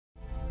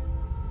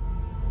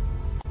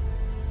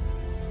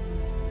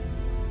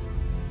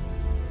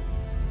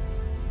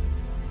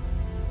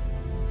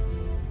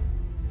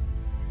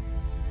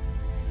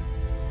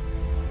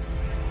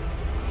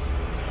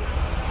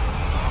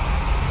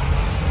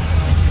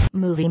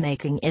movie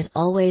making is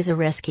always a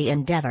risky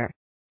endeavor.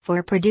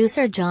 For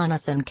producer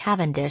Jonathan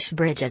Cavendish,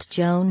 Bridget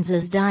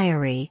Jones's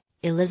Diary,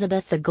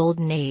 Elizabeth the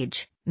Golden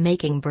Age,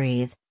 Making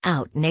Breathe,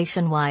 out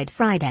nationwide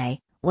Friday,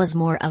 was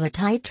more of a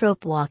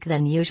tightrope walk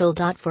than usual.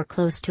 For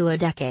close to a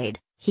decade,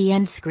 he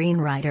and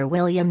screenwriter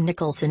William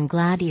Nicholson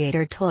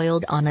Gladiator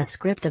toiled on a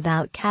script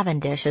about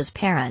Cavendish's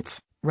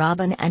parents,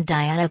 Robin and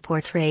Diana,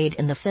 portrayed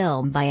in the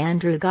film by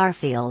Andrew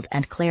Garfield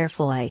and Claire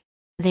Foy.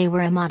 They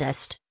were a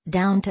modest,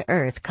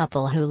 down-to-earth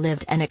couple who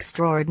lived an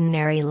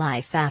extraordinary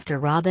life after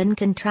Robin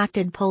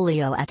contracted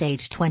polio at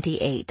age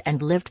 28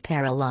 and lived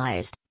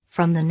paralyzed,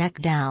 from the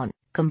neck down,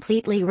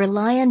 completely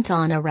reliant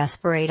on a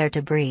respirator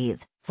to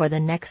breathe, for the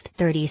next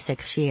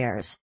 36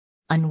 years.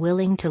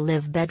 Unwilling to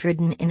live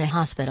bedridden in a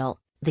hospital,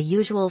 the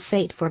usual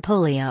fate for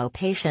polio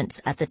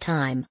patients at the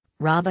time,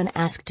 Robin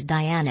asked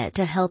Diana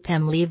to help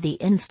him leave the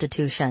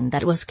institution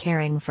that was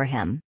caring for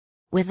him.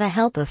 With the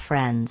help of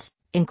friends,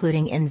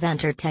 including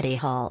inventor Teddy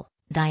Hall,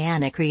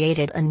 Diana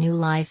created a new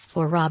life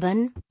for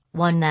Robin,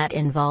 one that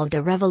involved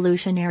a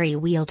revolutionary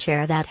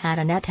wheelchair that had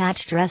an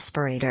attached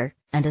respirator,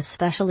 and a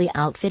specially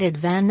outfitted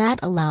van that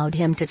allowed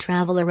him to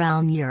travel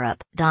around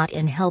Europe.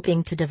 In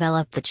helping to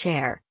develop the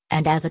chair,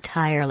 and as a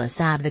tireless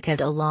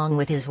advocate along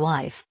with his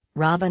wife,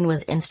 Robin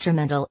was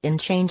instrumental in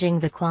changing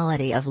the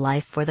quality of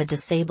life for the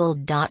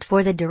disabled.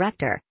 For the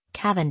director,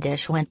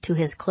 Cavendish went to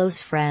his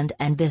close friend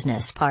and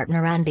business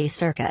partner Andy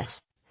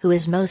Serkis, who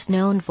is most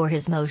known for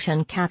his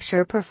motion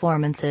capture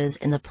performances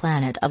in the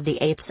Planet of the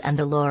Apes and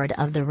the Lord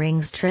of the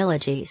Rings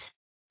trilogies.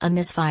 A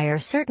misfire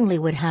certainly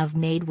would have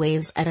made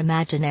waves at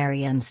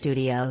Imaginarium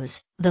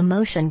Studios, the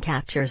motion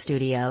capture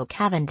studio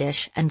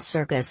Cavendish and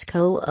Serkis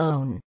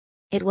co-own.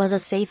 It was a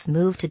safe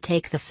move to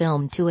take the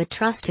film to a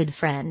trusted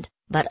friend,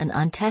 but an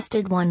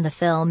untested one. The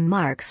film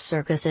marks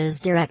Serkis's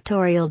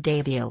directorial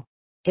debut.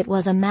 It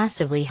was a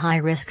massively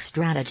high-risk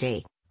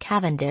strategy,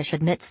 Cavendish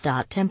admits.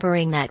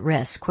 Tempering that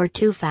risk were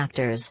two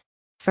factors.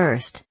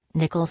 First,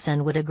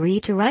 Nicholson would agree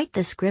to write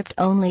the script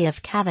only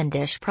if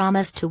Cavendish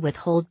promised to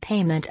withhold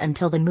payment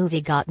until the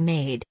movie got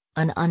made,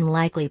 an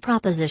unlikely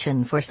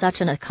proposition for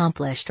such an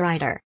accomplished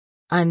writer.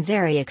 "I'm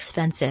very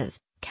expensive,"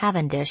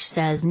 Cavendish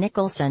says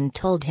Nicholson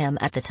told him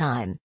at the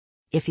time.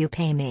 "If you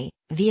pay me,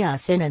 via a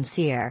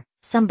financier,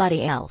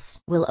 somebody else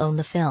will own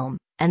the film,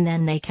 and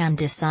then they can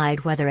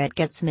decide whether it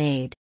gets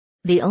made."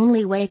 The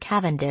only way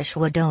Cavendish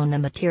would own the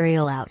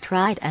material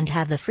outright and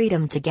have the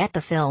freedom to get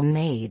the film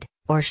made,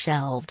 or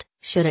shelved,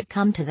 should it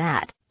come to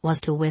that,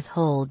 was to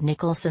withhold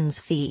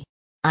Nicholson's fee.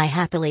 "I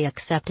happily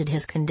accepted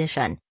his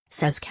condition,"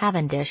 says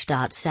Cavendish.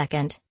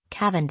 Second,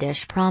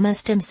 Cavendish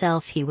promised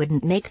himself he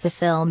wouldn't make the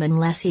film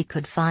unless he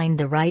could find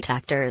the right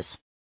actors.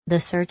 The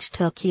search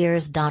took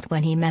years.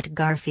 When he met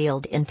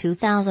Garfield in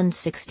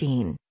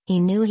 2016, he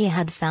knew he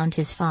had found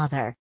his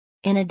father.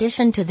 In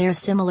addition to their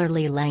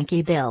similarly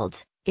lanky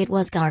builds, it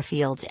was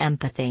Garfield's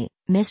empathy,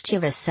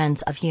 mischievous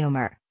sense of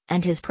humor,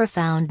 and his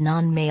profound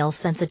non-male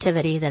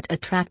sensitivity that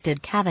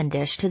attracted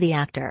Cavendish to the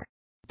actor.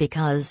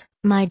 "Because,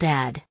 my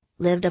dad,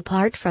 lived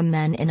apart from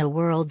men in a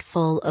world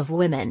full of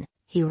women,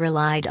 he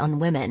relied on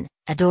women,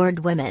 adored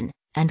women,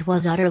 and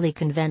was utterly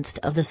convinced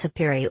of the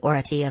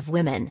superiority of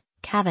women,"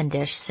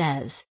 Cavendish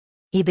says.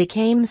 "He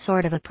became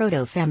sort of a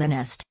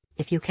proto-feminist,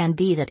 if you can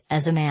be that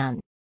as a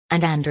man.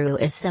 And Andrew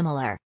is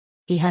similar.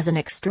 He has an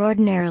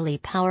extraordinarily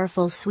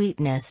powerful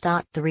sweetness."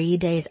 3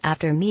 days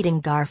after meeting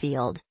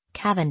Garfield,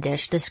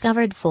 Cavendish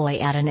discovered Foy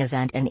at an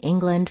event in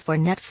England for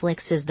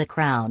Netflix's The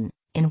Crown,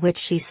 in which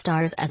she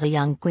stars as a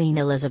young Queen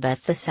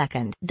Elizabeth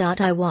II.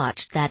 "I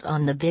watched that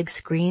on the big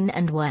screen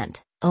and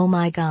went, oh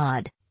my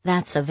god,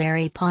 that's a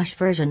very posh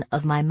version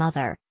of my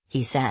mother,"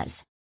 he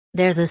says.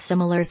 "There's a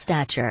similar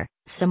stature,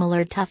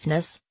 similar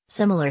toughness,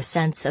 similar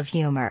sense of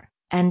humor,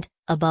 and,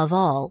 above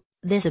all,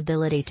 this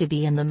ability to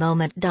be in the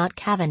moment."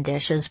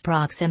 Cavendish's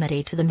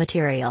proximity to the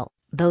material,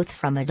 both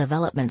from a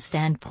development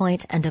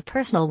standpoint and a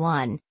personal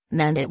one,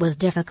 meant it was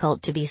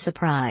difficult to be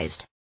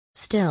surprised.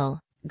 Still,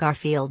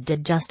 Garfield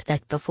did just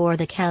that before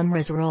the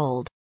cameras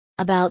rolled.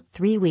 "About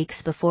 3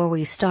 weeks before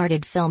we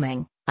started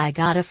filming, I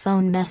got a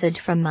phone message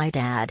from my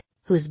dad,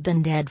 who's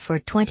been dead for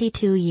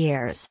 22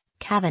 years,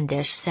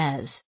 Cavendish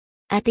says.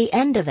 At the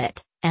end of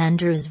it,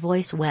 Andrew's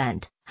voice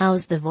went,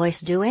 "How's the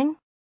voice doing?"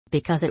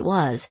 Because it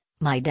was,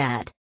 my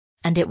dad.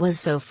 And it was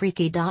so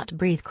freaky.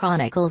 Breathe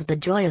chronicles the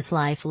joyous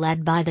life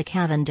led by the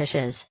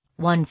Cavendishes,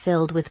 one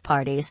filled with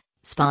parties,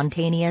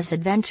 spontaneous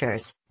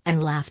adventures,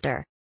 and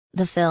laughter.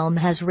 The film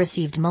has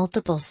received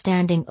multiple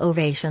standing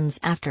ovations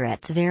after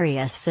its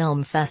various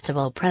film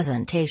festival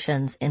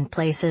presentations in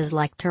places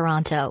like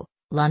Toronto,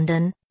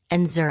 London,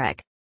 and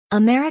Zurich.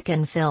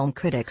 American film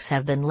critics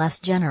have been less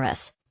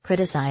generous,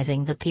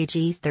 criticizing the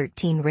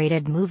PG-13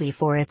 rated movie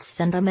for its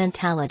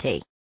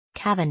sentimentality.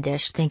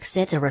 Cavendish thinks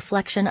it's a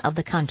reflection of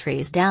the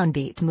country's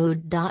downbeat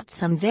mood.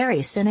 Some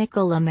very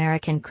cynical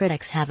American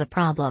critics have a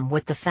problem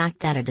with the fact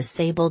that a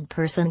disabled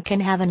person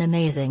can have an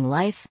amazing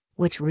life,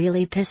 which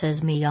really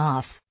pisses me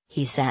off,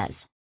 he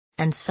says.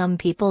 And some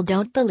people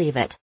don't believe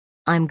it.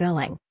 I'm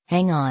going,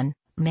 hang on,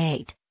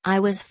 mate, I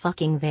was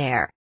fucking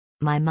there.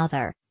 My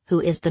mother, who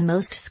is the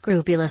most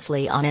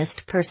scrupulously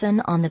honest person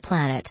on the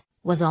planet,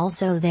 was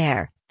also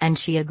there, and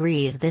she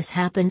agrees this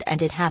happened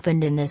and it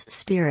happened in this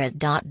spirit.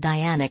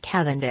 Diana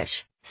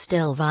Cavendish,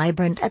 still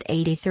vibrant at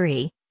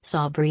 83,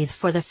 saw Breathe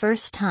for the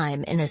first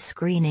time in a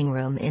screening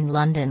room in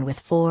London with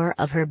 4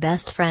 of her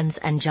best friends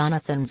and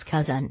Jonathan's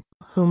cousin,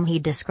 whom he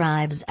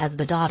describes as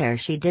the daughter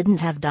she didn't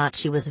have.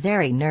 She was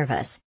very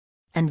nervous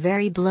and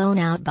very blown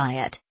out by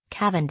it,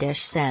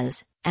 Cavendish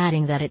says,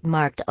 adding that it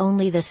marked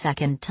only the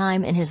second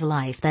time in his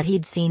life that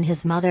he'd seen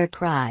his mother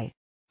cry.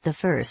 The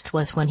first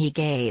was when he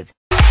gave